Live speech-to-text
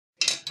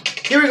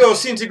Here we go,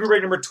 CNC group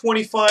break number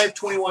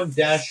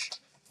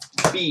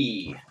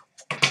 2521-B.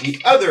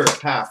 The other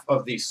half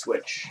of the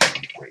Switch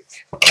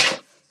break.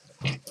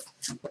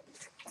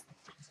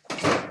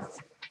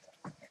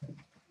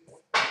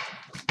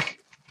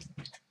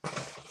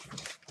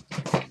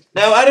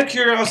 Now, out of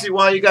curiosity,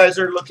 while you guys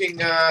are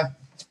looking,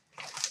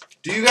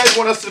 do you guys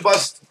want us to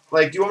bust,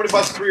 like, do you want me to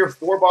bust 3 or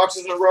 4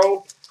 boxes in a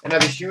row and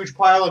have a huge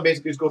pile and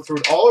basically just go through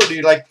it all, or do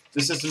you like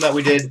the system that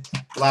we did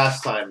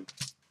last time?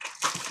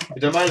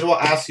 But I might as well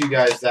ask you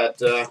guys that,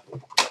 because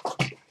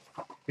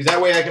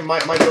that way I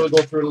might be able to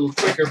go through it a little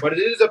quicker, but it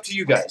is up to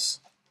you guys.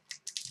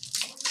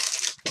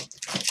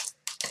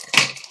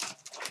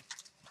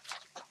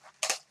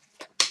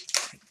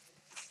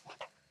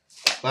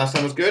 Last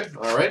time was good?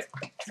 All right.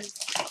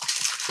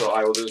 So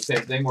I will do the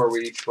same thing where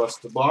we each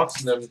bust the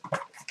box and then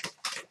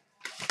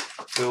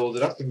build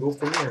it up and go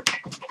from there.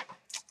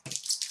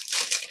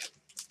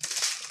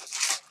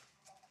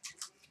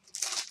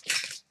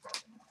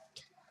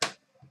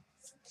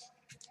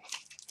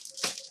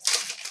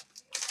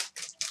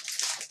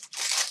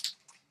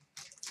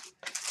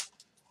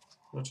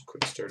 That's a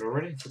quick start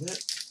already for that.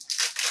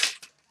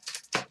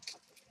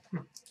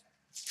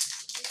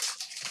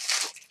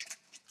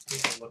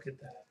 Take a look at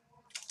that.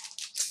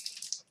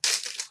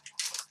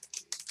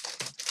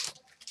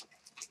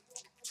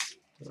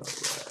 All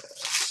right.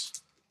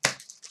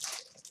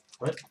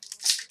 What?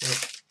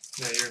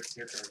 Yeah,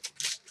 your card.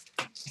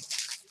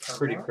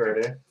 Pretty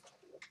card, eh?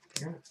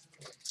 Yeah.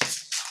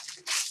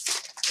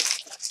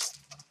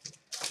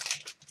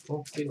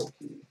 Okay,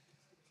 okay.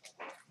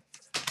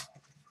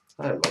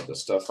 I love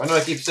this stuff. I know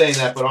I keep saying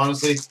that, but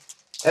honestly,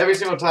 every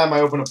single time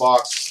I open a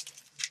box,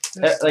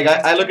 like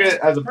I look at it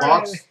as a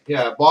box,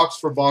 yeah, box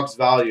for box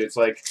value. It's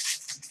like,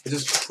 it's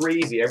just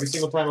crazy. Every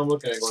single time I'm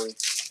looking at it going,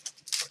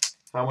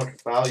 how much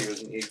value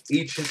is in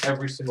each and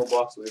every single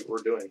box that we're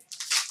doing.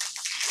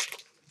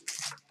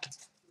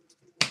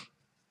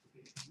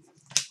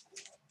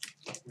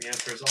 The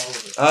answer is all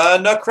of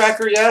it.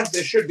 Nutcracker, yeah,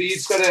 they should be. You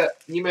just gotta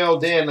email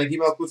Dan, like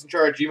email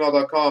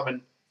CloutsnChara@gmail.com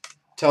and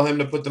tell him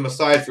to put them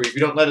aside for you. If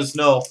you don't let us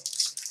know,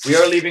 we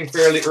are leaving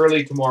fairly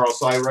early tomorrow,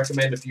 so I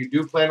recommend if you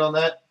do plan on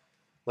that,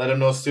 let him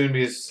know soon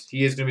because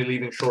he is going to be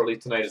leaving shortly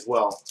tonight as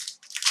well.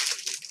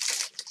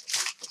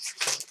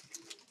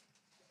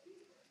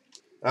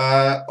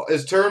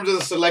 As terms of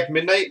the select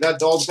midnight,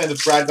 that all depends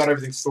if Brad got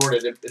everything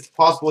sorted. It's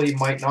possible he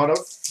might not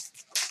have,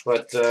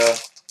 but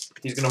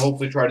he's going to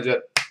hopefully try to do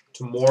it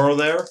tomorrow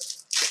there.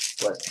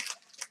 But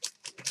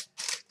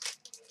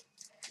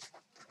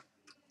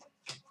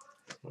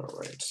all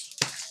right.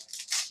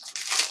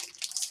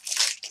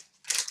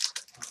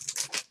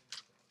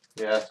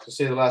 Yeah, to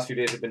say the last few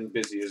days have been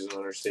busy is an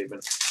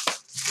understatement.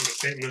 The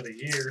statement of the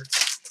year.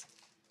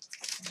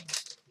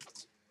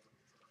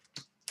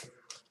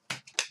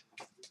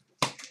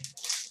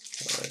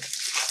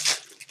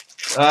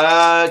 All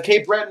right.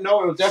 Cape Breton,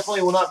 no, it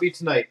definitely will not be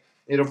tonight.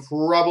 It'll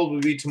probably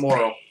be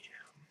tomorrow.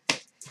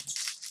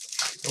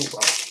 Oh,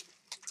 wow.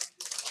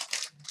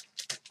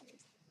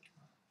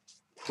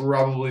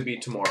 Probably be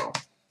tomorrow.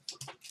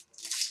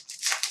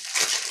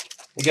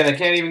 Again, I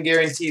can't even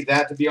guarantee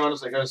that, to be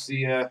honest. I gotta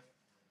see how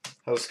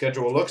the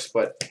schedule looks,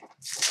 but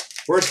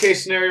worst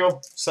case scenario,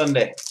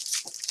 Sunday.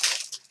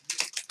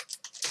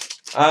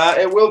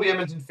 It will be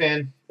Edmonton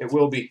fan. It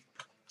will be.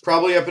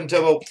 Probably up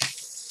until about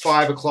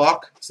 5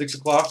 o'clock, 6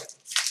 o'clock.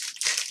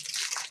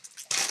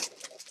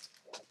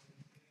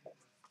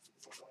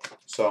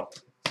 So.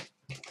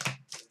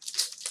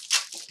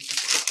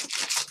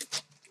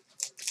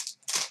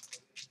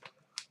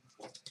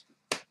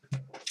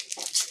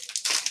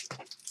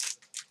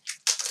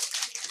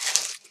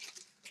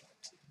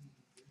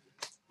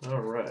 All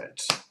right.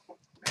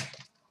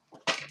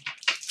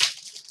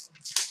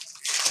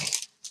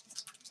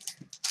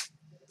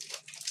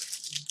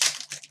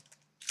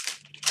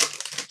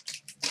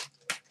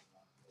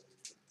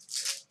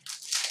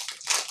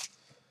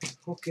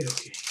 Okay,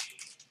 okay.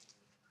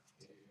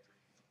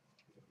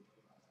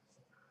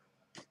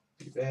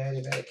 Be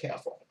very, very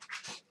careful.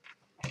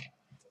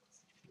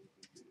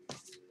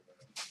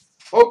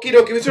 Okie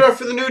dokie, we start off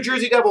for the New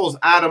Jersey Devils,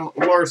 Adam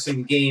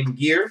Larson, Game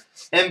Gear.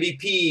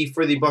 MVP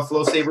for the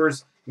Buffalo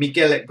Sabres,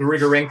 Mikhail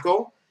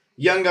Grigorenko.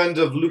 Young Guns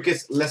of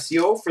Lucas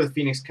Lesio for the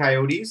Phoenix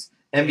Coyotes.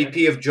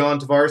 MVP of John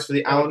Tavares for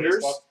the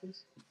Islanders.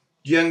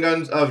 Young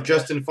Guns of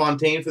Justin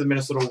Fontaine for the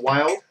Minnesota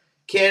Wild.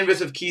 Canvas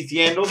of Keith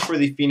Yandel for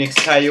the Phoenix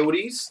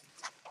Coyotes.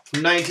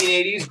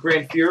 1980s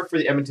Grant Fuhr for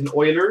the Edmonton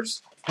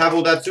Oilers.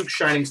 Pavel Datsyuk,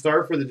 Shining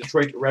Star for the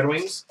Detroit Red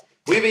Wings.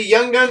 We have a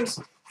Young Guns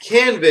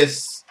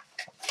canvas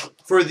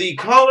for the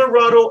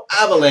Colorado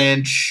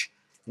Avalanche,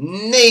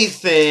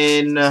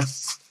 Nathan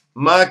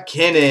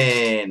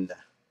McKinnon.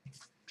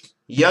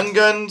 Young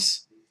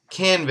Guns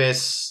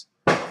canvas,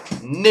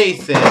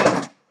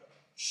 Nathan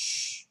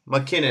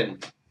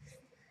McKinnon.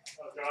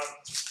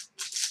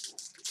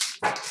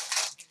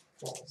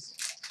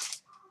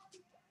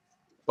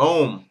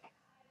 Boom.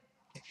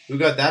 Who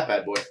got that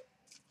bad boy?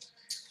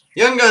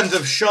 Young Guns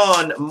of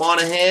Sean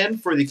Monahan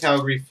for the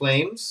Calgary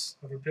Flames.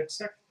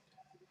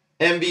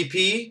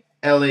 MVP,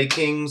 LA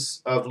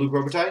Kings of Luke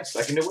Robitaille,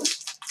 second it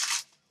was.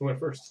 Who went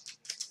first?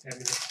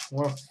 Edmonton.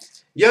 Wow.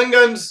 Young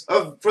Guns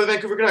for the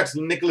Vancouver Canucks,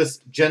 Nicholas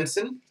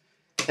Jensen.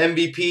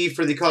 MVP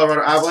for the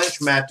Colorado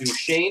Avalanche, Matt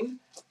Duchene.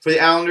 For the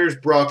Islanders,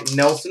 Brock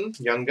Nelson,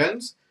 Young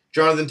Guns.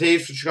 Jonathan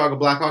Toews for Chicago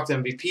Blackhawks,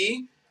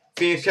 MVP.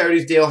 Phoenix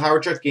Coyotes, Dale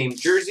Hawerchuk, game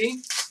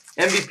jersey.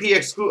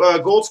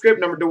 MVP gold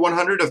script, number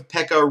 /100 of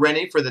Pekka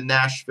Rinne for the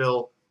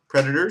Nashville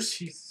Predators.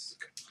 Jesus.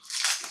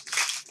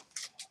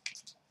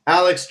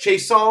 Alex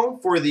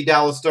Chiasson for the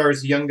Dallas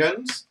Stars, Young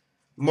Guns.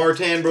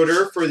 Martin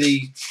Brodeur for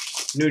the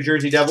New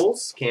Jersey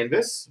Devils,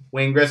 canvas.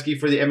 Wayne Gretzky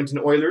for the Edmonton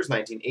Oilers,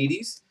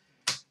 1980s.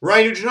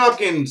 Ryan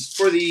Nugent-Hopkins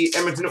for the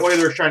Edmonton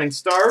Oilers, Shining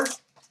Star.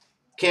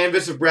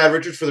 Canvas of Brad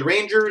Richards for the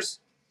Rangers.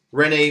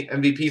 Rinne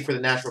MVP for the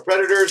Nashville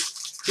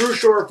Predators. Drew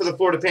Shore for the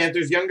Florida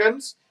Panthers, Young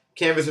Guns.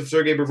 Canvas of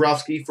Sergei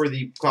Bobrovsky for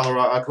the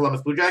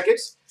Columbus Blue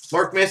Jackets.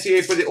 Mark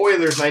Messier for the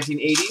Oilers,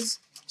 1980s.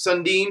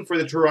 Sundin for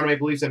the Toronto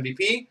Maple Leafs,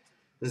 MVP.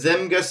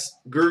 Zemgus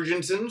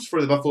Girgensons for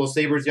the Buffalo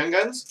Sabres, Young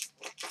Guns.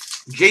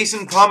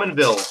 Jason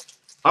Pominville,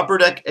 Upper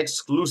Deck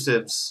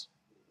Exclusives,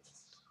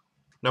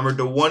 number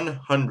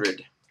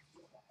 /100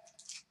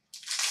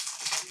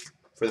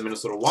 for the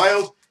Minnesota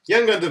Wild.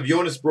 Young Guns of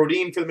Jonas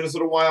Brodin for the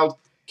Minnesota Wild.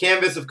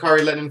 Canvas of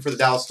Kari Lehtonen for the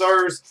Dallas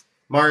Stars.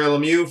 Mario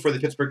Lemieux for the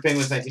Pittsburgh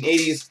Penguins,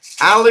 1980s.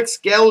 Alex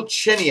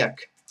Galchenyuk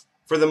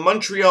for the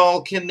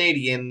Montreal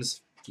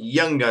Canadiens,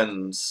 Young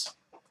Guns.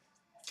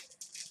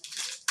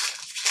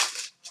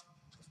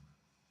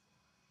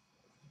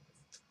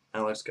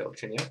 Alex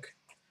Galchenyuk.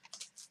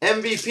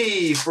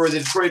 MVP for the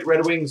Detroit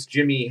Red Wings,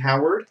 Jimmy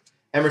Howard.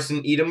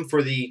 Emerson Edom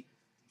for the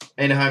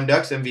Anaheim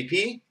Ducks,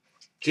 MVP.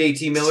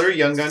 J.T. Miller,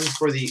 Young Guns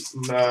for the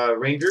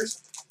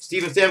Rangers.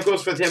 Steven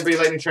Stamkos for the Tampa Bay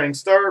Lightning, Shining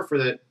Star for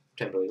the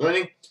Tampa Bay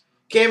Lightning.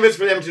 Canvas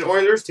for the Edmonton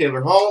Oilers,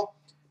 Taylor Hall.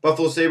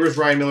 Buffalo Sabres,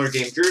 Ryan Miller,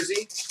 game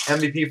jersey.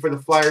 MVP for the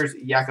Flyers,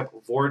 Jakub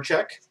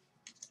Voracek.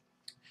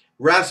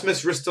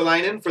 Rasmus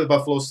Ristolainen for the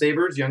Buffalo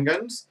Sabres, Young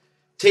Guns.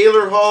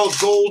 Taylor Hall,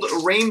 gold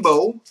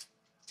rainbow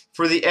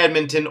for the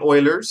Edmonton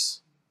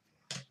Oilers.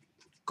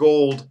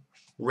 Gold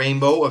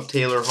rainbow of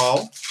Taylor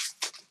Hall.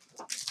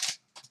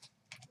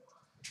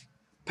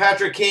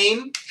 Patrick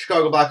Kane,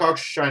 Chicago Blackhawks,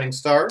 Shining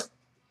Star.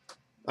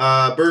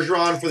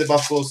 Bergeron for the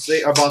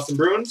Boston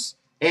Bruins.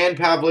 And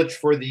Pavlich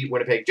for the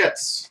Winnipeg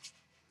Jets.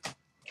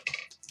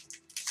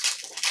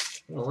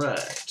 All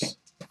right.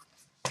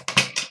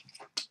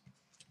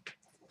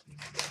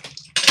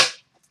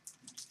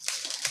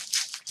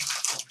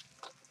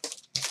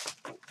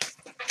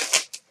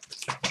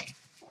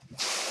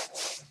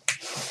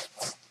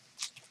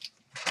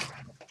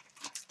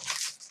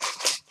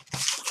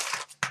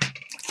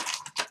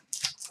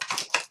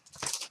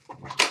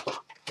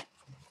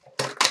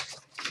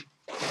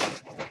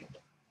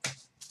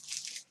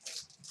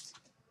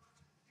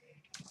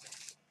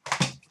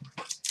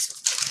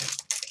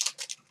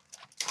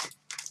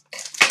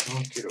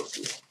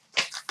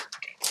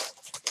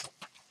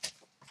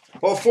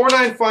 Well,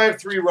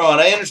 4953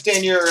 Ron, I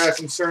understand your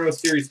concern with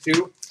Series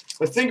 2,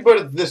 but think about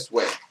it this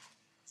way.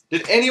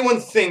 Did anyone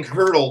think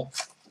Hurdle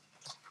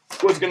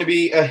was going to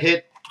be a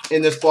hit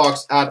in this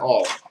box at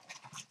all?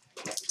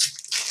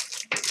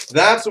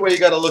 That's the way you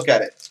got to look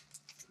at it.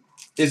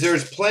 Is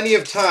there's plenty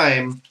of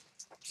time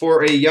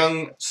for a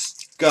young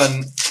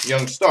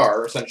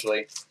star,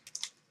 essentially,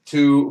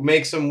 to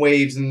make some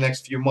waves in the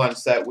next few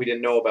months that we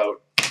didn't know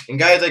about. And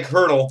guys like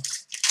Hurdle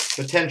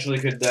potentially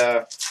could,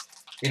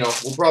 you know,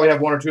 we'll probably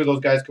have one or two of those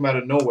guys come out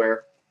of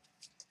nowhere.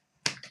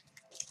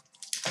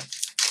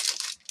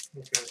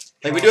 Okay.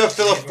 Like, we do have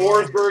Philip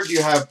Forsberg,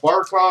 you have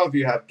Barkov,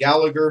 you have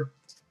Gallagher.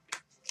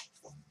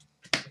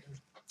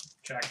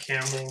 Jack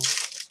Campbell.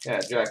 Yeah,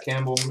 Jack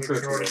Campbell. I'm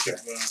sure Shortage of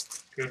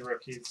good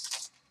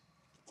rookies.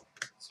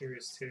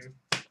 Series 2.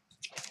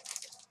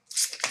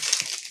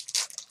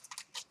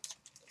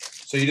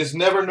 So you just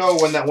never know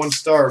when that one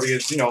star,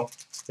 because, you know,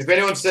 if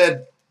anyone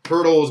said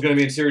Hurdle was going to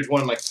be in Series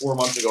 1 like 4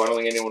 months ago, I don't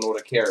think anyone would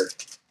have cared.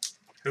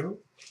 Who?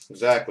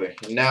 Exactly.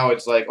 And now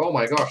it's like, oh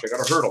my gosh, I got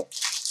a Hurdle.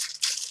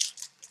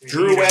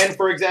 Drew Wen,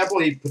 for example,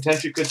 he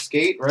potentially could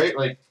skate, right?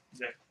 Like,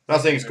 yeah.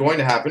 Not saying it's going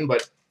to happen,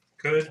 but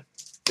could.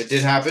 It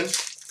did happen.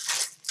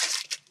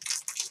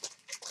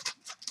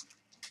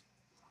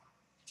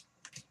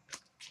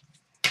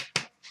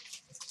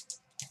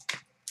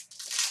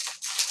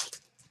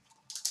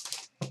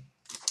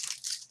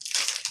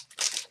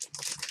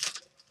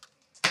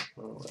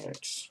 All right.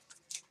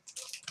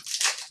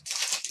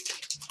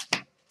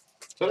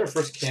 Is that our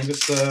first canvas,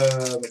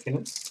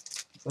 McKinnon? I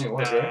think it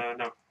was, right?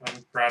 No.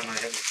 Brad and I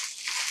hit one.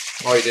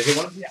 Oh, you did hit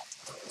one? Yeah.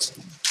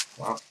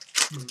 Wow.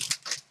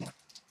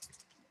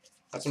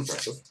 That's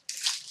impressive.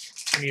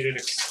 Needed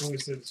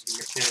exclusives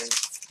with McKinnon.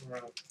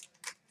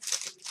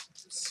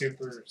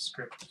 Super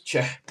script.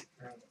 Yeah.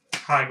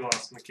 High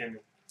gloss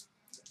McKinnon.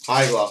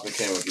 High gloss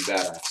McKinnon would be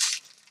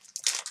badass.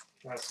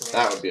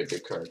 That would be a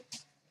big card.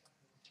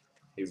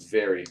 A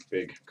very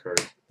big card.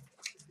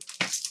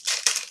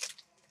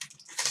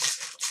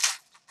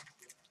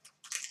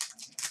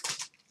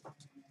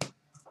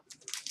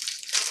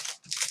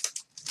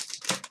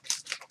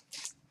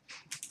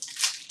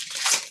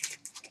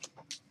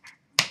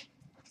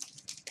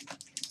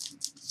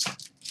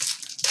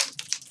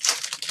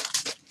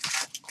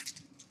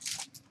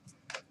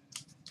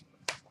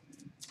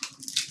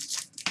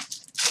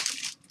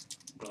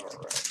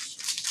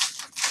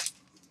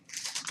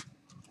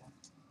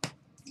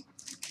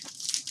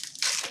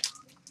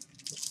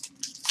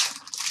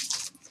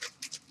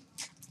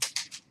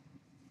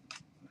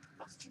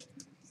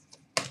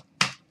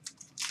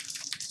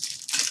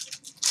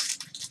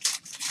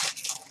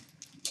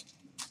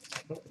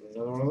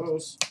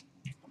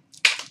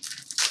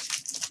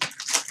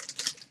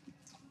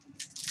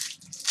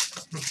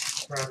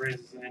 Rod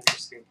raises an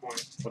interesting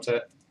point. What's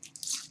that?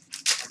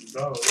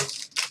 On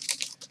those,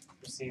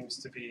 there seems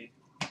to be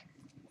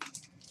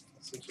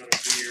some sort of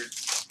weird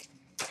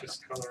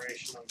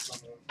discoloration on some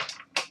of them.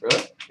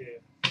 Really?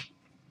 Yeah.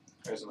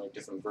 There's like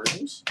different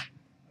versions.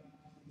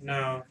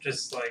 No,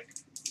 just like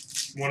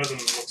one of them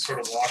looks sort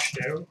of washed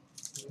out,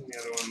 and the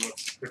other one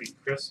looks pretty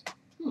crisp.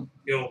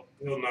 You'll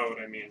know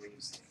what I mean when you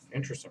see it.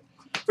 Interesting.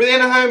 For the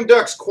Anaheim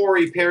Ducks,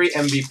 Corey Perry,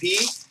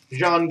 MVP.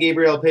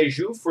 Jean-Gabriel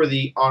Pejou for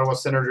the Ottawa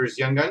Senators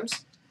Young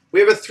Guns. We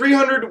have a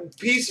 300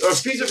 piece of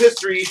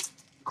history,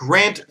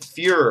 Grant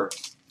Fuhr,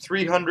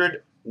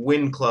 300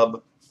 Win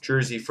Club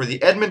jersey for the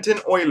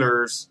Edmonton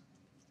Oilers,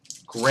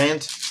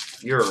 Grant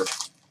Fuhr.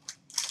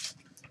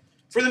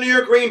 For the New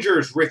York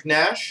Rangers, Rick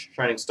Nash,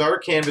 Shining Star,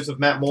 canvas of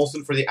Matt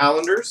Molson for the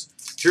Islanders,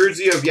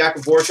 jersey of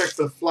Jakub Voracek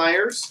for the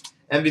Flyers,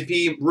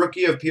 MVP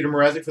rookie of Peter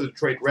Mrazek for the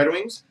Detroit Red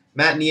Wings,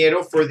 Matt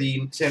Nieto for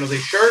the San Jose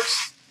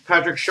Sharks,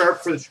 Patrick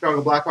Sharp for the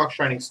Chicago Blackhawks,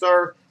 Shining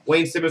Star,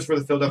 Wayne Simmons for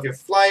the Philadelphia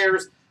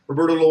Flyers,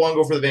 Roberto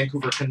Luongo for the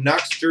Vancouver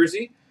Canucks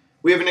jersey.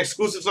 We have an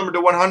exclusive number to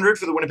 100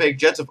 for the Winnipeg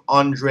Jets of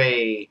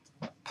Andre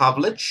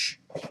Pavlich.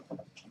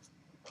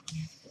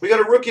 We got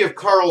a rookie of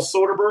Carl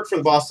Soderberg for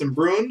the Boston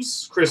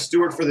Bruins, Chris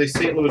Stewart for the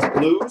St. Louis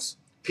Blues,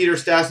 Peter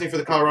Stastny for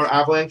the Colorado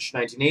Avalanche,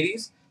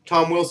 1980s,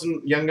 Tom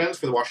Wilson, Young Guns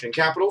for the Washington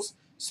Capitals,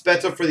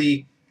 Spezza for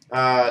the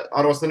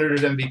Ottawa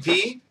Senators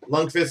MVP,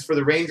 Lundqvist for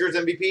the Rangers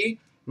MVP,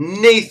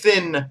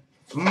 Nathan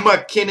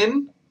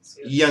McKinnon,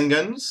 Young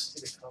Guns.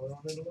 See the color on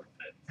it a little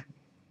bit?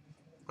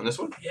 On this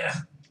one? Yeah.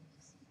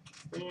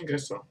 I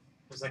guess so.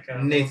 There's like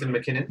a Nathan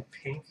McKinnon.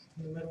 pink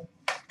in the middle.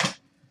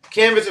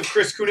 Canvas of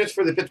Chris Kunitz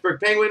for the Pittsburgh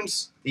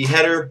Penguins. The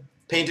header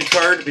painted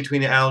card between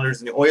the Islanders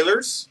and the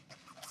Oilers.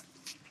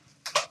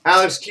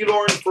 Alex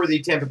Killorn for the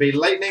Tampa Bay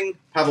Lightning.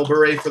 Pavel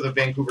Bure for the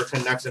Vancouver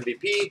Canucks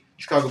MVP.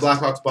 Chicago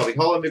Blackhawks Bobby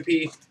Hull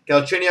MVP.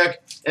 Galchenyuk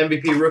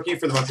MVP rookie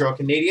for the Montreal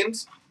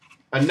Canadiens.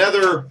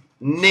 Another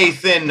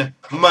Nathan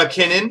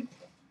McKinnon.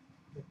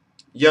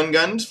 Young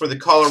Guns for the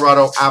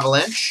Colorado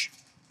Avalanche.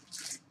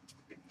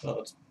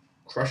 Oh, it's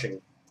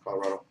crushing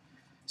Colorado.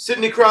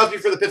 Sidney Crosby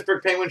for the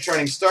Pittsburgh Penguins,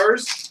 Shining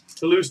Stars.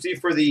 Toulouse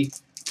for the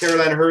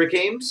Carolina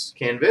Hurricanes,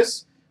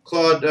 canvas.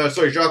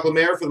 Jacques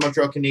Lemaire for the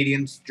Montreal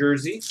Canadiens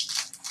jersey.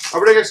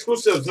 Alberta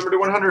exclusives, number to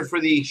 100 for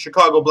the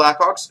Chicago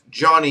Blackhawks,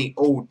 Johnny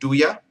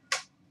Oduya.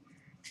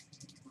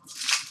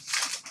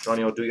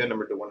 Johnny Oduya,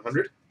 number to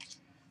 100.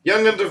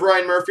 Young Guns of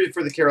Ryan Murphy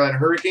for the Carolina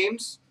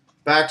Hurricanes.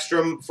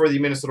 Backstrom for the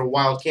Minnesota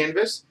Wild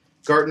canvas.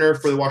 Gartner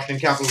for the Washington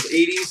Capitals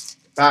 80s.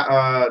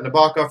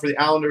 Nabokov for the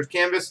Islanders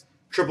canvas.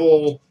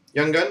 Triple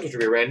Young Guns, which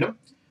will be random.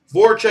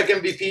 Voracek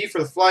MVP for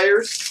the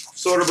Flyers.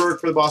 Soderberg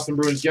for the Boston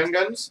Bruins Young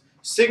Guns.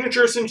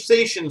 Signature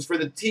sensations for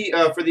the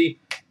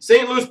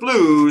St. Louis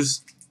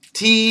Blues.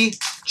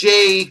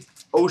 T.J.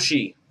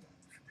 Oshie.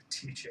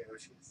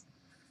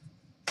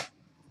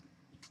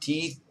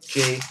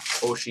 T.J.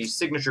 Oshie.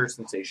 Signature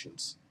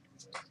sensations.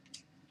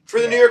 For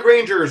the New York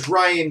Rangers,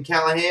 Ryan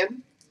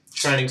Callahan,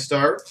 Shining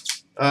Star.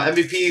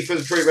 MVP for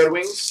the Detroit Red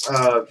Wings,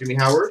 Jimmy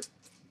Howard.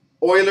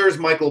 Oilers,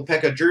 Michael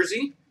Pekka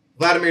jersey.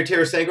 Vladimir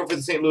Tarasenko for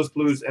the St. Louis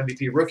Blues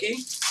MVP rookie.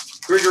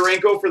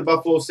 Grigorenko for the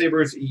Buffalo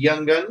Sabres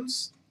Young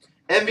Guns.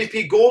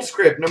 MVP gold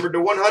script, numbered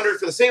to 100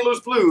 for the St. Louis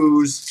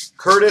Blues,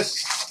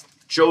 Curtis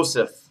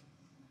Joseph.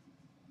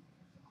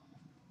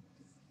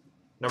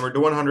 Numbered to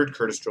 100,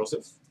 Curtis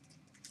Joseph.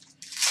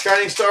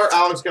 Shining Star,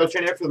 Alex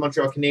Galchenyuk for the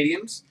Montreal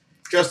Canadiens.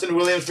 Justin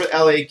Williams for the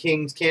LA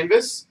Kings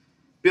canvas.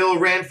 Bill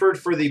Ranford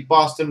for the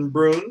Boston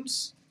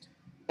Bruins.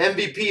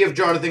 MVP of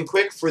Jonathan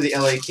Quick for the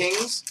LA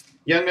Kings.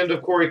 Young Guns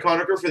of Corey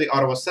Conacher for the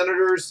Ottawa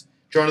Senators.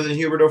 Jonathan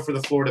Huberdeau for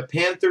the Florida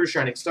Panthers,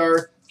 Shining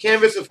Star.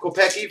 Canvas of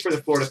Kopecky for the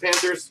Florida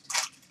Panthers.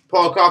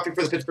 Paul Coffey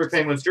for the Pittsburgh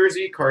Penguins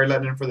jersey. Kari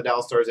Lettinen for the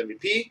Dallas Stars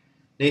MVP.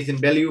 Nathan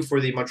Beaulieu for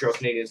the Montreal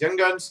Canadiens Young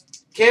Guns.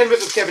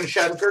 Canvas of Kevin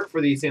Shattenkirk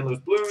for the St. Louis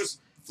Blues.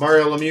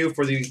 Mario Lemieux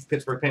for the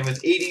Pittsburgh Penguins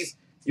 80s.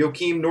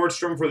 Joachim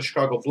Nordstrom for the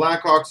Chicago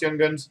Blackhawks Young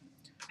Guns.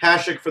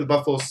 Hasek for the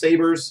Buffalo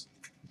Sabres.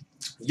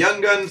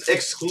 Young Guns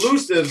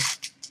exclusive,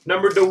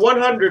 numbered to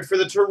 100 for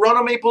the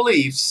Toronto Maple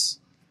Leafs,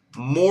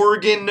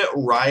 Morgan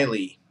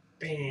Riley.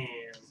 Bam.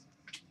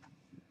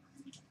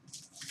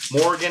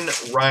 Morgan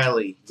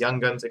Riley, Young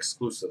Guns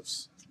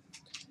exclusives.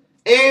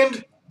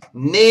 And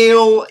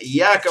Nail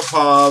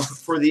Yakupov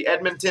for the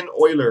Edmonton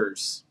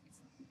Oilers.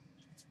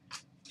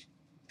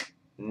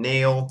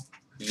 Nail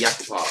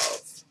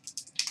Yakupov.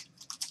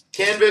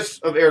 Canvas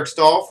of Eric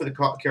Stahl for the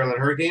Carolina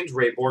Hurricanes,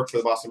 Ray Bourque for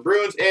the Boston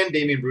Bruins, and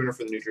Damian Brunner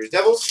for the New Jersey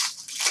Devils.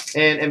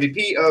 And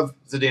MVP of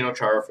Zdeno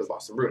Chara for the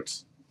Boston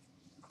Bruins.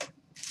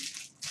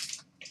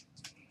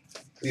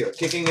 We are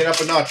kicking it up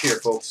a notch here,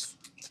 folks.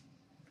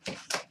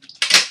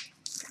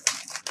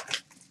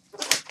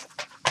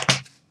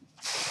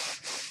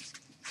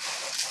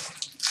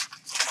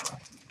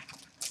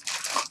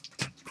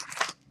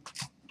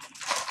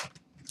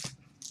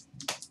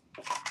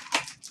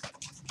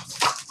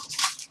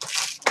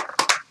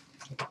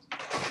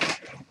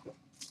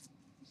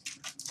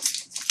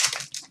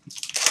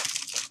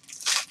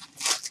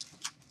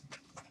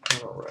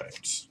 All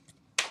right.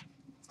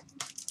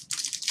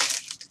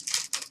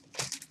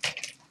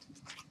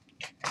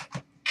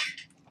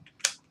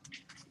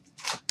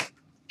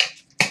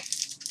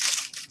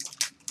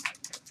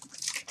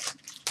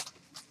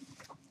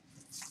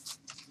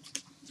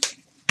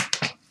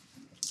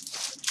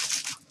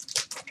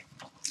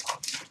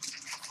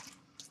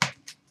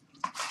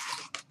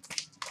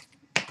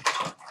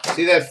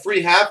 See, that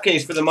free half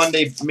case for the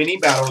Monday mini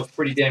battle is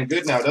pretty damn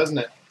good now, doesn't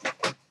it?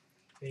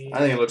 I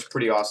think it looks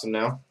pretty awesome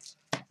now.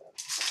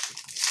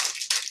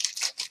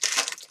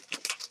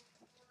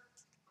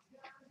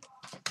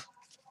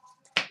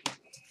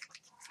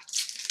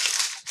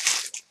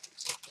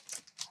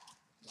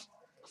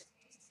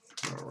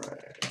 All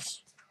right.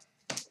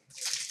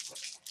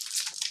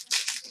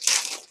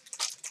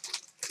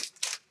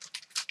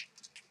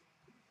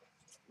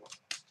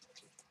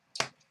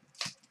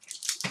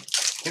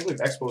 I can't believe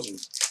Expo's in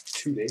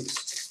 2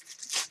 days.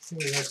 I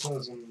think that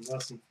close in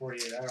less than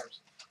 48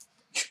 hours.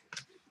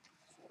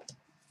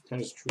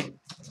 That is true.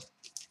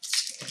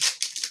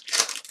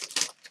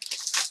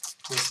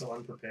 We're so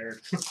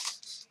unprepared.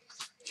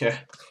 Yeah.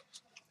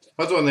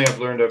 That's one thing I've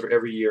learned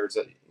every year is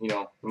that, you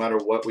know, no matter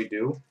what we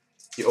do,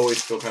 you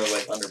always feel kind of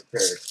like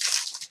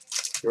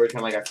underprepared. You're always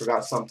kind of like, I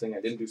forgot something,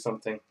 I didn't do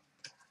something.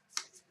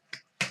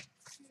 I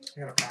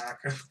got a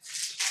pack.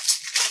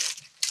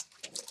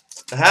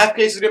 The half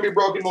case is going to be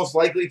broken most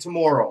likely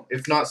tomorrow,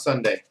 if not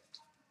Sunday.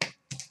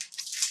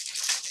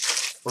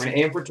 We're going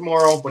to aim for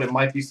tomorrow, but it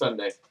might be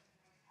Sunday.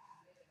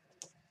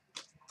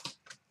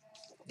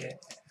 Yeah.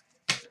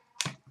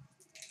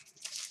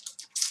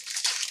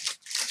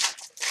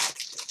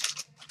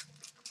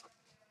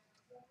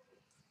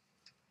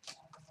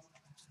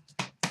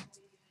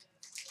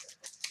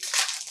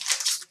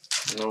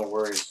 No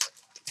worries.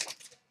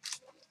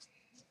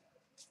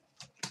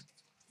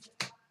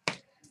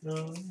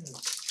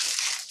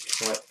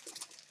 What?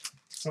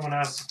 Someone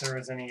asked if there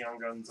was any Young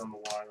Guns on the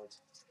Wild.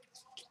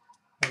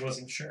 I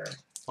wasn't sure.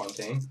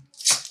 Fontaine.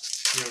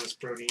 Jonas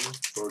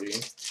Brodin. Brody.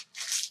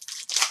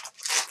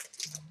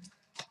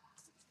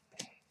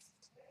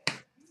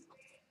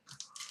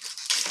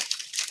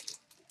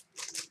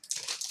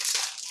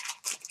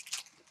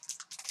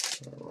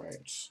 All right.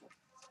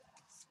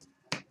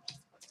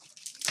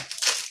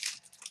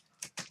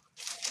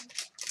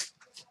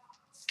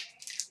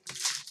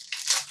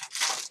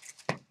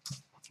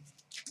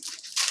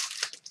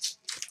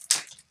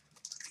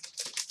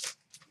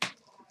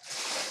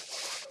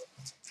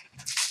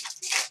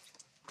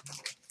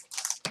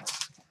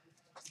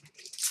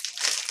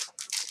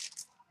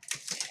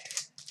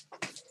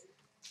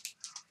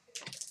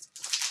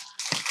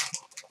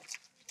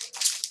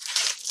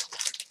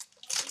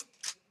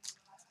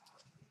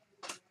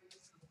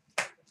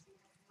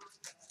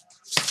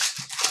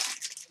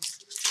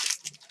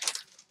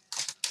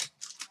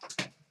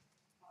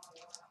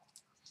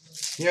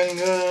 Young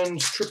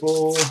Guns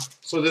triple.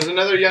 So there's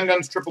another Young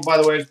Guns triple, by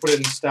the way. I just put it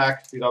in the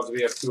stack. We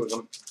obviously have 2 of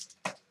them.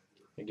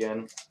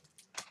 Again.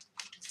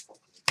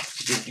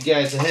 Give you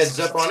guys a heads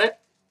up on it.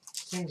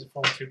 Seems to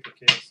fall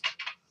duplicates.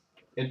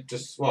 It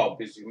just, well,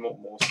 basically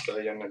most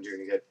Young Guns, you're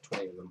going to get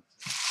 20 of them.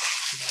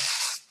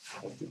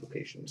 Of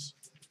duplications.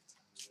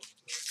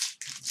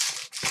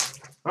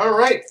 All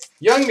right.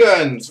 Young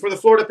Guns for the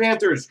Florida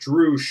Panthers.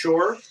 Drew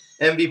Shore.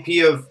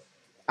 MVP of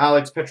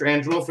Alex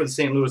Pietrangelo for the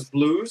St. Louis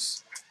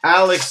Blues.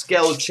 Alex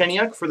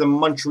Galchenyuk for the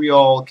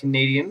Montreal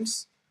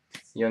Canadiens.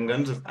 Young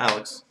Guns of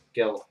Alex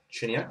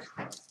Galchenyuk.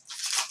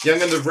 Young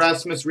Guns of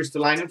Rasmus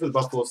Ristolainen for the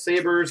Buffalo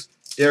Sabres.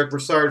 Derek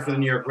Brassard for the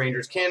New York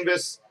Rangers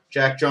canvas.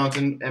 Jack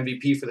Johnson,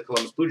 MVP for the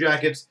Columbus Blue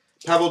Jackets.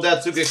 Pavel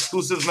Datsyuk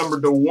exclusive number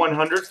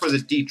 /100 for the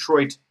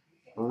Detroit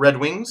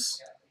Red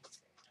Wings.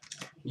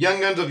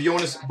 Young Guns of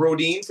Jonas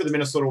Brodin for the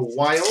Minnesota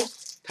Wild.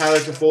 Tyler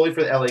Toffoli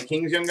for the LA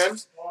Kings Young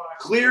Guns.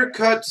 Clear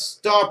Cut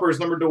Stoppers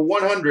number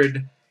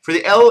 /100 for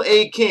the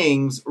LA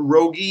Kings,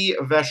 Rogie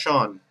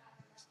Vachon.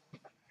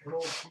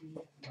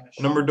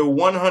 Number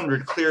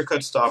 /100 Clear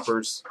Cut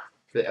Stoppers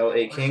for the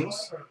LA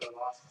Kings.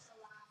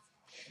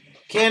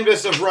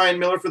 Canvas of Ryan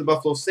Miller for the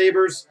Buffalo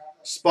Sabres.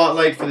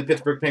 Spotlight for the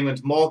Pittsburgh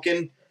Penguins,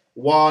 Malkin.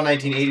 Wah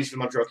 1980s for the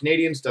Montreal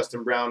Canadiens.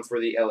 Dustin Brown for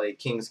the LA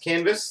Kings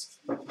canvas.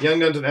 Young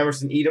Guns of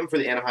Emerson Edom for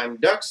the Anaheim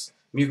Ducks.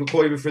 Mikko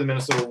Koivu for the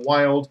Minnesota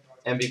Wild,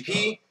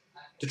 MVP.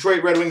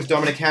 Detroit Red Wings,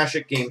 Dominic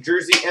Hasek, game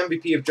jersey.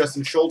 MVP of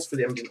Justin Schultz for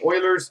the Edmonton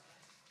Oilers.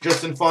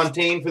 Justin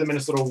Fontaine for the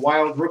Minnesota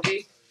Wild,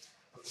 rookie.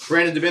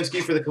 Brandon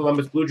Dubinsky for the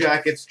Columbus Blue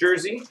Jackets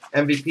jersey.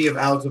 MVP of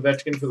Alex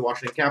Ovechkin for the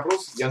Washington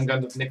Capitals. Young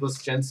Guns of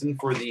Nicholas Jensen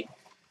for the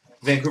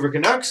Vancouver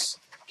Canucks.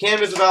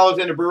 Canvas of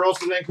Alexander Burrows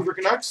for the Vancouver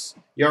Canucks.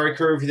 Yari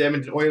Curry for the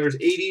Edmonton Oilers,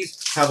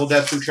 80s. Pavel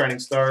Datsyuk, Shining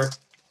Star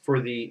for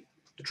the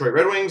Detroit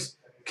Red Wings.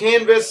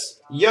 Canvas,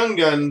 Young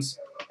Guns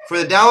for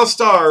the Dallas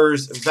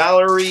Stars,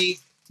 Valerie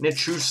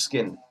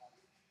Nichushkin.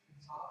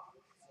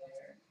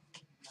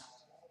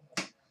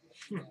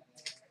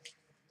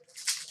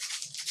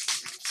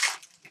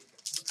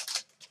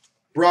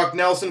 Brock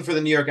Nelson for the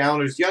New York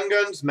Islanders Young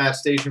Guns. Matt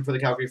Station for the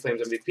Calgary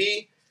Flames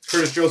MVP.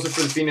 Curtis Joseph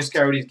for the Phoenix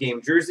Coyotes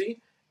game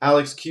jersey.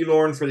 Alex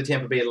Killorn for the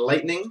Tampa Bay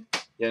Lightning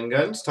Young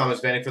Guns.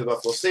 Thomas Vanek for the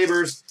Buffalo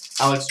Sabres.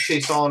 Alex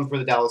Chason for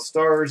the Dallas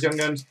Stars Young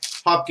Guns.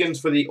 Hopkins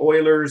for the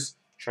Oilers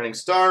Shining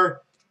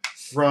Star.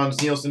 Franz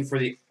Nielsen for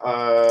the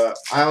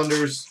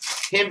Islanders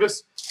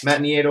canvas. Matt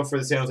Nieto for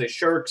the San Jose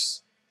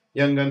Sharks.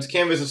 Young Guns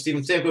canvas of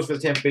Steven Stamkos for the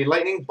Tampa Bay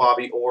Lightning.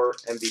 Bobby Orr,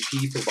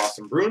 MVP for the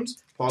Boston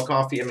Bruins. Paul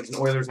Coffey, Edmonton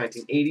Oilers,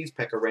 1980s.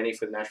 Pekka Rinne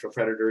for the Nashville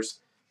Predators,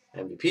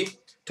 MVP.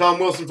 Tom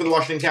Wilson for the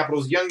Washington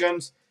Capitals, Young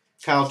Guns.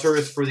 Kyle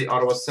Turris for the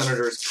Ottawa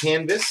Senators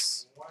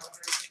canvas.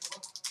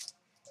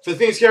 For the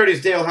Phoenix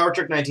Coyotes, Dale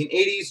Hawerchuk,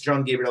 1980s.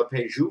 John Gabriel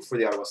Pejou for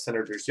the Ottawa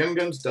Senators Young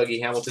Guns.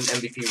 Dougie Hamilton,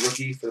 MVP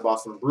rookie for the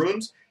Boston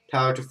Bruins.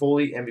 Tyler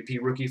Toffoli, MVP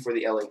rookie for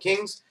the LA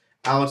Kings.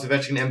 Alex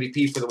Ovechkin,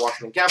 MVP for the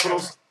Washington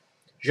Capitals.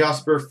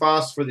 Jasper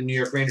Foss for the New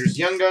York Rangers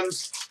Young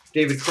Guns.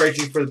 David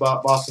Krejci for the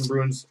Boston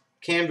Bruins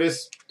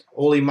canvas.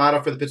 Oli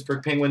Mata for the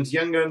Pittsburgh Penguins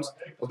Young Guns.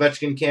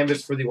 Ovechkin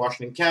canvas for the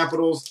Washington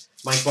Capitals.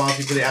 Mike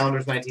Bossy for the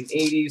Islanders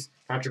 1980s.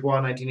 Patrick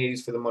Waugh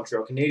 1980s for the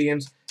Montreal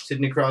Canadiens.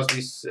 Sidney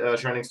Crosby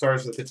Shining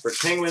Stars for the Pittsburgh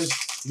Penguins.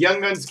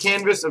 Young Guns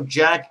canvas of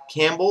Jack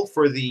Campbell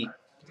for the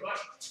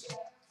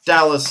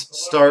Dallas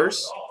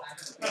Stars.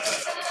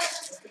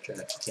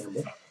 Jack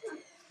Campbell.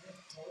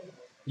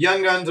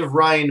 Young Guns of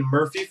Ryan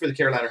Murphy for the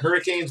Carolina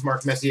Hurricanes.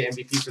 Mark Messier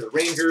MVP for the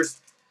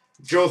Rangers.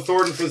 Joe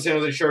Thornton for the San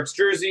Jose Sharks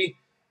jersey.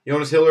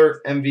 Jonas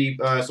Hiller,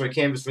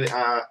 canvas for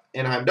the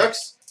Anaheim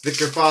Ducks.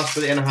 Victor Foss for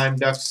the Anaheim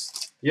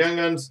Ducks Young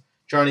Guns.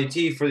 Johnny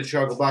T for the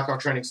Chicago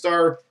Blackhawks Shining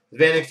Star.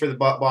 Vanek for the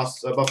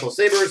Buffalo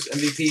Sabres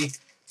MVP.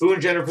 Boone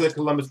Jenner for the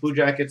Columbus Blue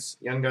Jackets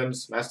Young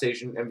Guns. Matt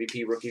Station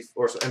MVP MVP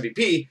for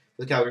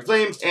the Calgary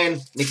Flames.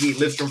 And Nikki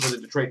Lidstrom for the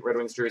Detroit Red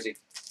Wings jersey.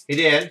 Hey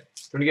Dan, do you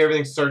want to get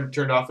everything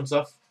turned off and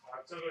stuff?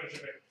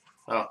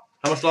 Oh,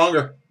 how much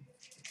longer?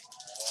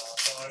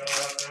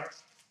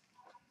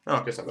 Oh,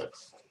 I guess I'm good.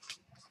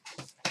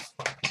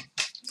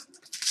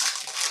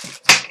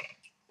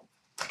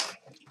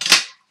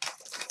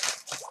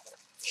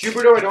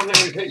 Huberto, I don't think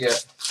we've hit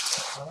yet.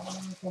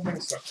 I don't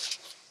think so.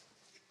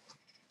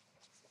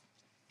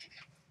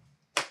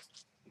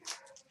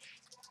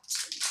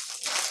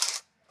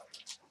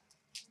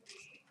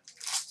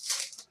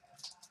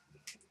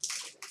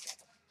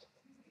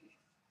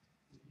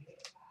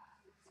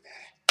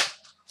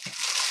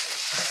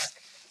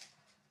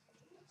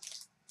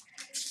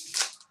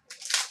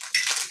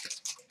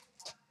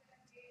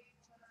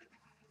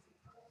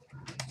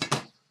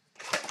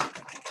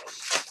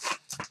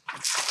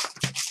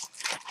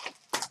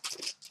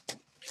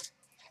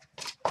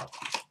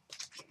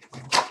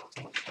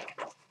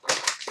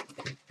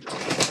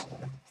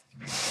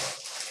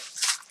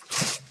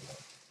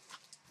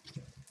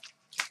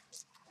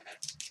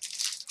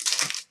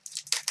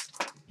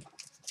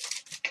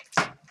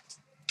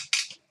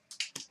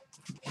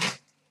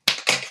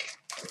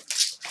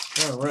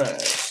 All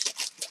right.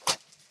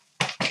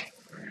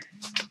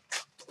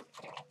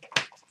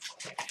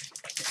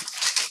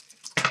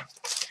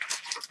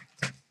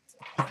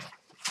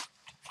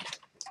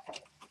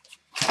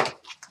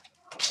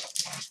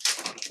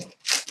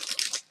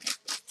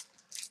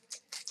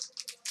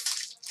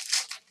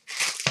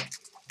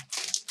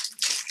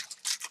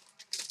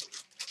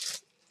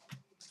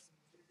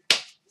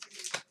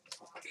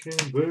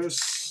 Canvas.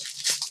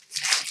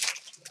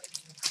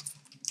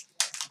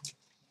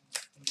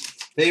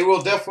 They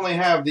will definitely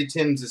have the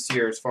tins this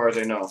year, as far as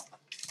I know.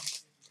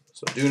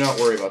 So do not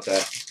worry about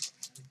that.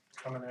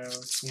 Coming out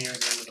near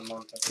the end of the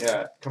month.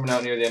 Yeah, coming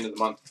out near the end of the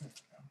month.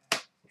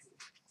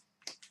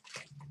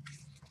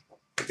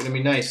 It's going to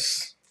be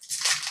nice.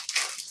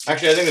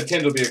 Actually, I think the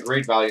tins will be a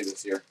great value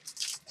this year.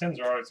 Tins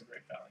are always a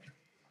great value.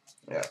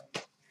 Yeah.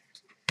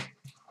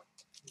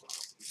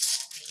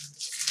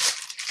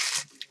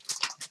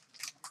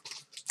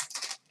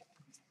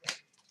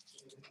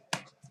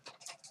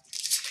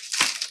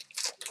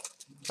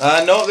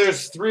 No,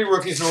 there's 3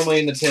 rookies normally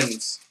in the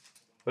tins.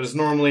 But it's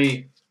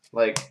normally,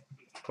 like,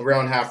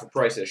 around half the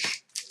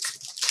price-ish.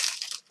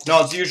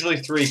 No, it's usually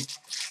 3.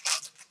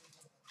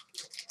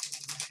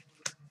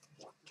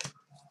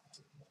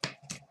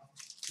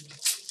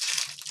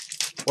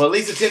 Well, at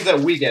least the tins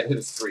that we get hit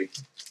is 3.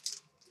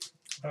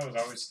 That was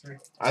always 3.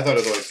 I thought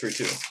it was always 3,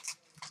 too.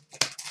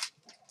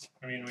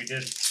 I mean, we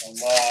did a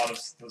lot of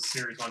those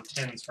Series 1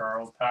 tins for our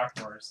old pack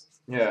wars.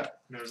 Yeah.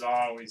 There was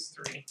always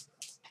 3.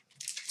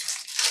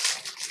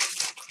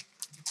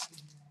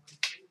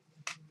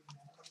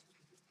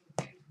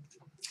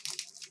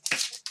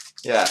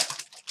 Yeah.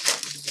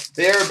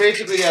 They're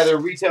basically, they're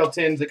retail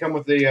tins. They come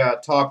with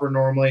the topper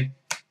normally,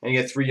 and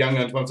you get 3 Young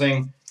Guns. But I'm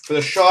saying, for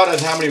the shot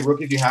at how many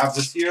rookies you have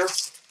this year,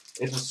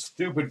 it's a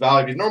stupid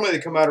value. Because normally they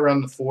come out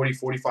around the $40,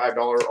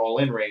 $45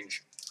 all-in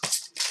range.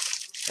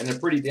 And they're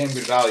pretty damn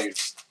good value.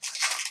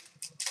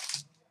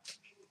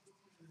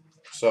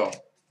 So,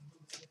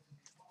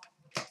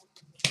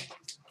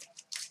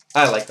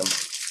 I like them.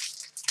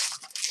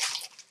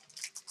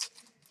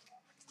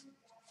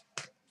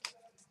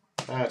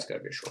 That's got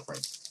to be a short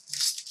frame.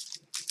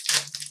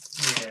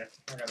 Yeah,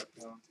 I got a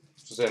feeling.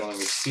 So say I don't think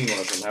we've seen one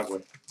of them, have we?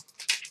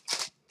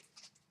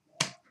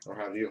 Or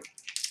have you? No,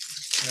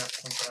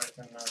 something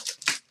I can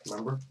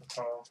Remember?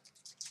 recall.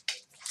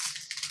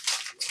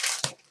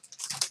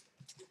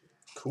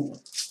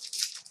 Cool.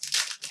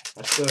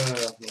 That's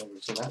I've never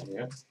seen that one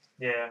yet.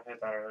 Yeah, I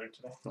hit that earlier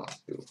today. Oh,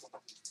 cool.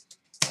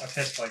 I've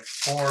hit like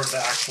 4 of the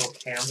actual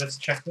canvas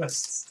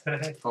checklists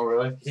today. Oh,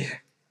 really? Yeah.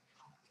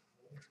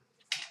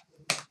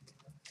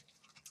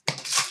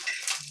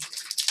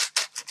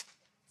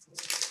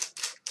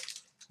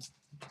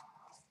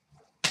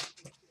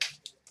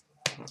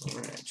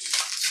 Alright.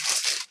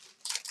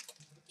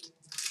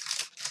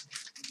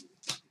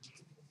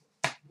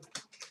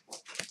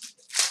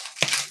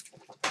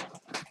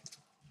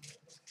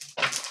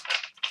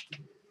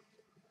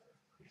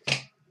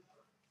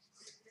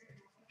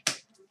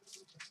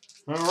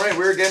 All right,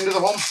 we're getting to the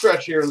home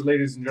stretch here,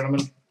 ladies and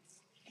gentlemen.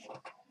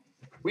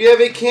 We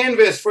have a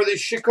canvas for the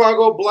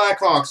Chicago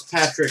Blackhawks,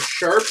 Patrick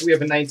Sharp. We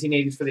have a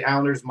 1980s for the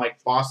Islanders, Mike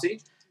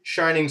Bossy.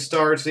 Shining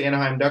Stars for the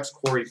Anaheim Ducks,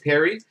 Corey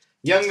Perry.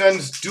 Young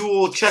Guns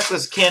dual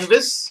checklist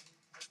canvas,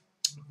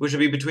 which will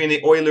be between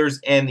the Oilers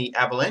and the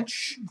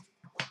Avalanche.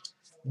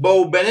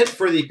 Bo Bennett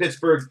for the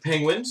Pittsburgh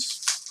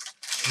Penguins.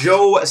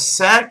 Joe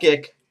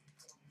Sakic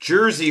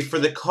jersey for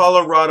the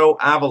Colorado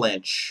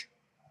Avalanche.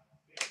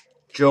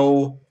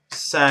 Joe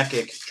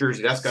Sakic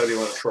jersey. That's got to be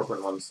one of the short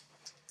print ones.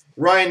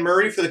 Ryan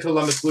Murray for the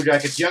Columbus Blue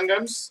Jackets Young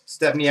Guns.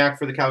 Stepniak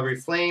for the Calgary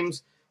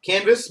Flames.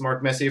 Canvas.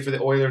 Mark Messier for the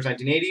Oilers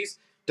 1980s.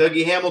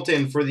 Dougie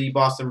Hamilton for the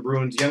Boston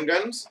Bruins Young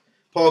Guns.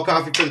 Paul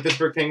Coffey for the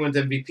Pittsburgh Penguins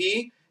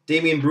MVP.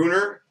 Damian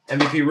Brunner,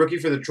 MVP rookie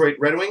for the Detroit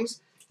Red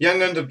Wings. Young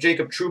Guns of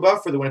Jacob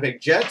Trouba for the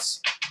Winnipeg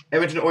Jets.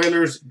 Edmonton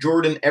Oilers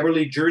Jordan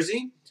Eberle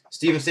jersey.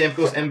 Steven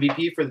Stamkos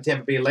MVP for the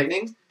Tampa Bay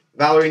Lightning.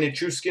 Valerie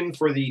Nichushkin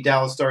for the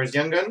Dallas Stars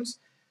Young Guns.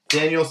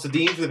 Daniel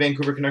Sedin for the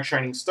Vancouver Canucks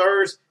Shining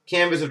Stars.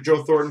 Canvas of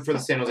Joe Thornton for the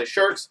San Jose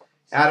Sharks.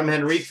 Adam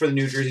Henrique for the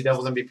New Jersey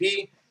Devils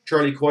MVP.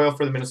 Charlie Coyle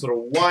for the Minnesota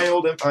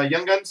Wild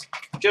Young Guns.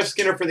 Jeff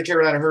Skinner for the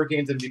Carolina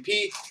Hurricanes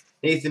MVP.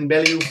 Nathan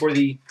Beaulieu for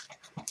the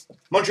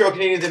Montreal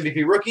Canadiens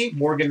MVP rookie.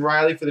 Morgan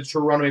Riley for the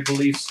Toronto Maple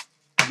Leafs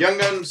Young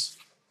Guns.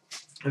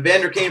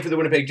 Evander Kane for the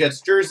Winnipeg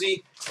Jets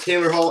jersey.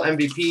 Taylor Hall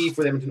MVP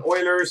for the Edmonton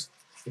Oilers.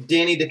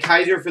 Danny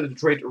DeKeyser for the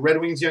Detroit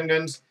Red Wings Young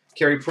Guns.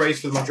 Carey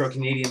Price for the Montreal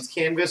Canadiens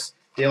canvas.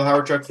 Dale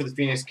Hawerchuk for the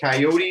Phoenix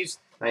Coyotes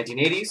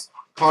 1980s.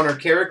 Connor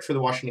Carrick for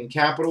the Washington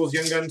Capitals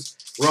Young Guns.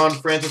 Ron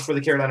Francis for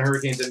the Carolina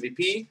Hurricanes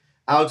MVP.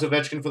 Alex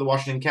Ovechkin for the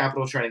Washington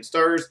Capitals Shining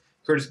Stars.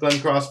 Curtis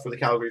Glencross for the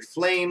Calgary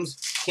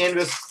Flames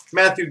canvas.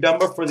 Matthew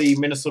Dumba for the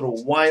Minnesota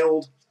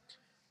Wild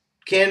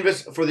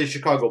canvas for the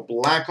Chicago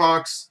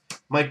Blackhawks.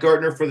 Mike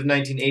Gardner for the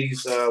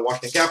 1980s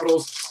Washington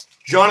Capitals.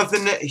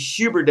 Jonathan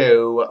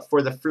Huberdeau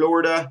for the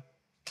Florida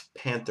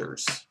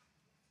Panthers.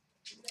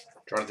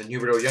 Jonathan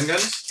Huberdeau Young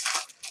Guns.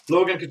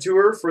 Logan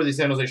Couture for the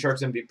San Jose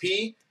Sharks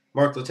MVP.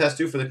 Mark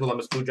Letestu for the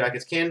Columbus Blue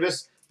Jackets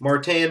canvas.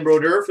 Martin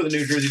Brodeur for the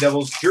New Jersey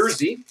Devils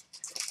jersey.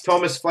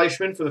 Thomas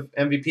Fleischman for the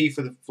MVP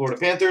for the Florida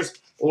Panthers.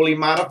 Oli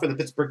Mata for the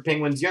Pittsburgh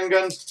Penguins Young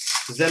Guns.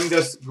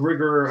 Zemgus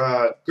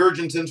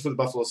Gurgensons for the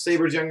Buffalo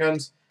Sabres Young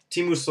Guns.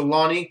 Timu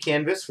Solani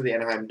canvas for the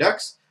Anaheim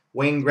Ducks.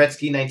 Wayne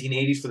Gretzky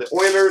 1980s for the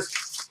Oilers.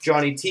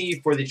 Johnny T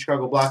for the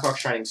Chicago Blackhawks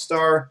Shining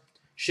Star.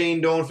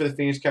 Shane Doan for the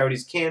Phoenix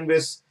Coyotes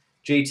canvas.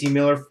 JT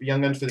Miller for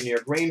Young Guns for the New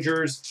York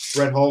Rangers.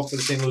 Brett Hull for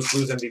the St. Louis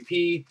Blues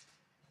MVP.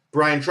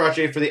 Brian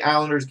Trottier for the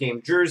Islanders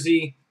game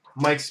jersey.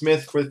 Mike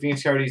Smith for the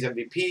Phoenix Coyotes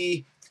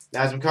MVP.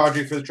 Nazem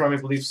Kadri for the Toronto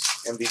Maple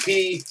Leafs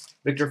MVP.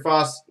 Victor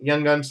Foss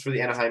Young Guns for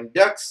the Anaheim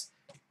Ducks.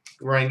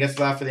 Ryan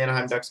Getzlaff for the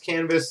Anaheim Ducks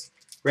canvas.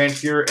 Grant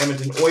Fuhr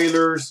Edmonton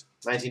Oilers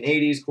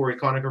 1980s. Corey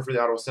Conacher for the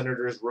Ottawa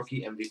Senators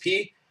rookie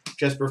MVP.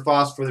 Jesper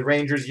Foss for the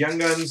Rangers Young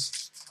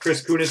Guns.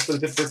 Chris Kunis for the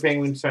Pittsburgh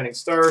Penguins Shining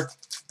Star.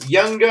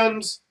 Young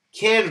Guns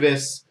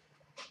canvas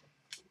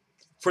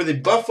for the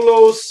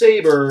Buffalo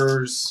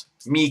Sabres,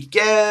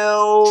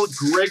 Mikhail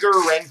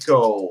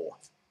Grigorenko.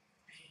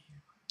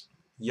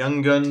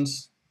 Young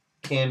Guns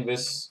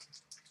canvas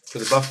for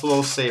the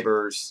Buffalo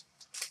Sabres,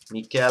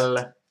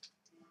 Mikhail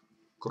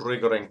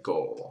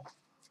Grigorenko.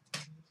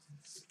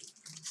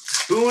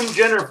 Boone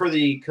Jenner for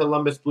the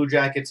Columbus Blue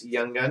Jackets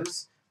Young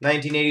Guns.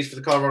 1980s for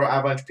the Colorado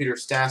Avalanche, Peter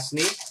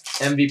Stastny.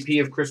 MVP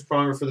of Chris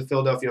Pronger for the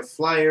Philadelphia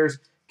Flyers.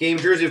 Game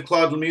jersey of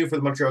Claude Lemieux for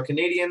the Montreal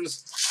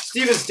Canadiens.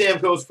 Steven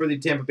Stamkos for the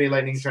Tampa Bay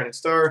Lightning Shining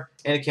Star.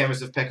 And a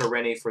canvas of Pekka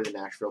Rinne for the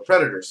Nashville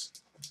Predators.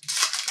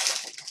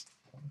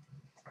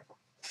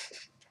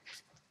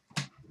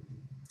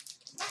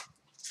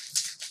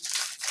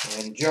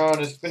 And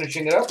John is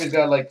finishing it up. He's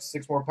got like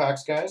 6 more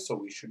packs, guys, so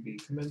we should be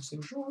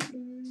commencing shortly.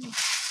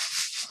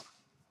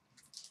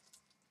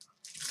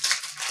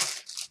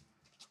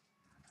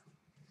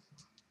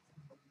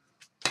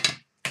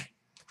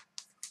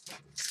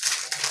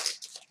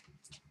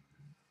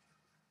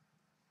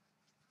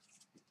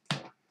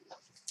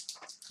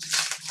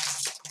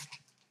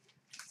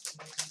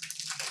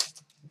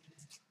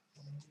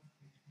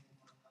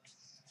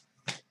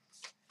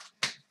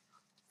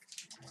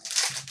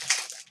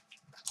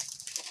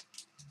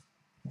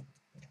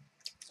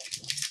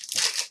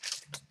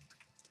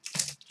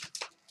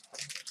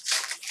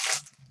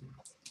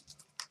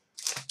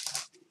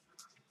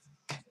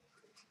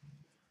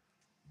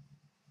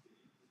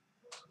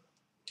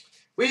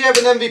 We have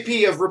an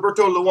MVP of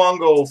Roberto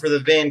Luongo for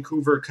the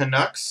Vancouver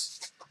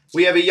Canucks.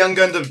 We have a Young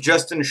Guns of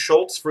Justin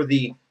Schultz for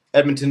the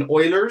Edmonton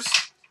Oilers.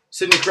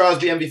 Sidney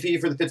Crosby MVP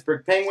for the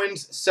Pittsburgh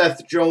Penguins.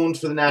 Seth Jones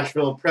for the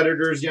Nashville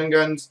Predators Young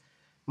Guns.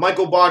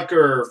 Michael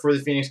Bodker for the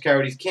Phoenix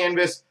Coyotes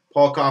canvas.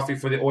 Paul Coffey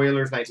for the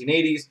Oilers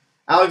 1980s.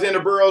 Alexander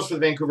Burrows for the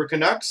Vancouver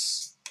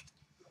Canucks.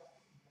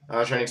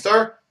 Shining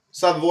Star.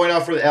 Slava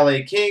Voynov for the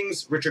LA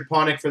Kings. Richard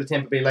Panik for the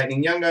Tampa Bay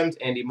Lightning Young Guns.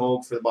 Andy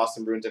Moog for the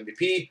Boston Bruins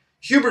MVP.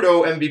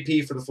 Huberdeau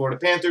MVP for the Florida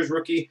Panthers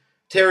rookie.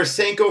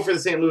 Tarasenko for the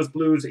St. Louis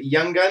Blues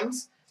Young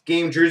Guns.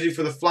 Game jersey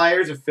for the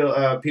Flyers of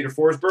Peter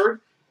Forsberg.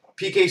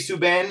 PK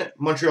Subban,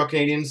 Montreal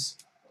Canadiens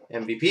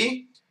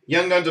MVP.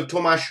 Young Guns of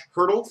Tomas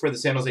Hertl for the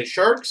San Jose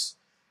Sharks.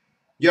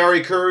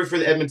 Yari Curry for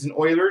the Edmonton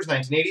Oilers,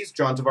 1980s.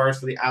 John Tavares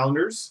for the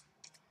Islanders.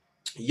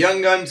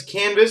 Young Guns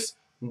Canvas,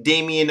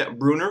 Damian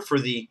Brunner for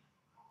the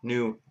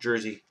New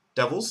Jersey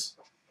Devils.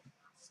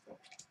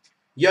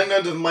 Young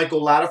Guns of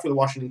Michael Latta for the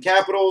Washington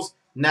Capitals.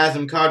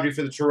 Nazem Kadri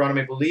for the Toronto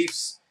Maple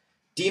Leafs.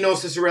 Dino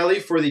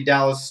Ciccarelli for the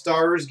Dallas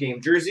Stars,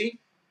 game jersey.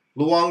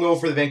 Luongo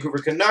for the Vancouver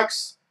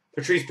Canucks.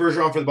 Patrice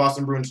Bergeron for the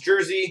Boston Bruins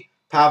jersey.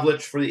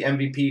 Pavlich for the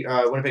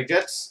MVP Winnipeg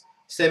Jets.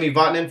 Sami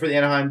Vatanen for the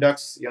Anaheim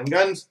Ducks, Young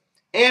Guns.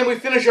 And we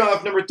finish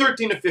off number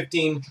 13 to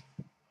 15,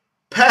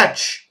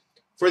 patch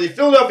for the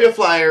Philadelphia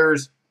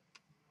Flyers,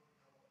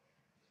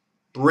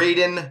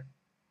 Braden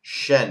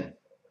Shen.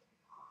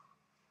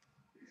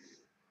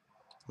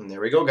 And there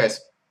we go, guys.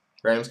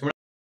 Random's coming up.